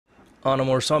On a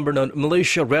more somber note,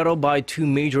 Malaysia, rattled by two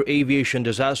major aviation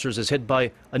disasters, is hit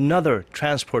by another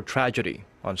transport tragedy.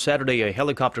 On Saturday, a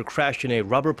helicopter crashed in a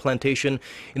rubber plantation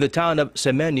in the town of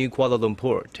Semenyih Kuala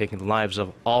Lumpur, taking the lives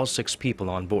of all 6 people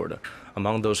on board.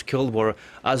 Among those killed were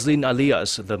Azlin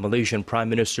Alias, the Malaysian Prime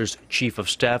Minister's Chief of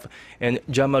Staff, and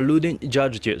Jamaluddin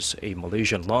Jarjis, a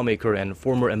Malaysian lawmaker and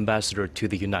former ambassador to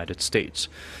the United States.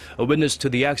 A witness to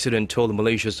the accident told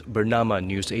Malaysia's Bernama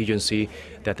news agency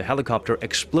that the helicopter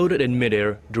exploded in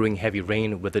midair during heavy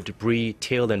rain, with the debris,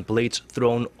 tail and blades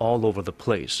thrown all over the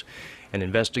place. An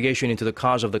investigation into the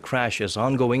cause of the crash is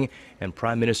ongoing, and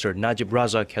Prime Minister Najib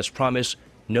Razak has promised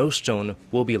no stone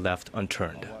will be left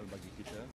unturned.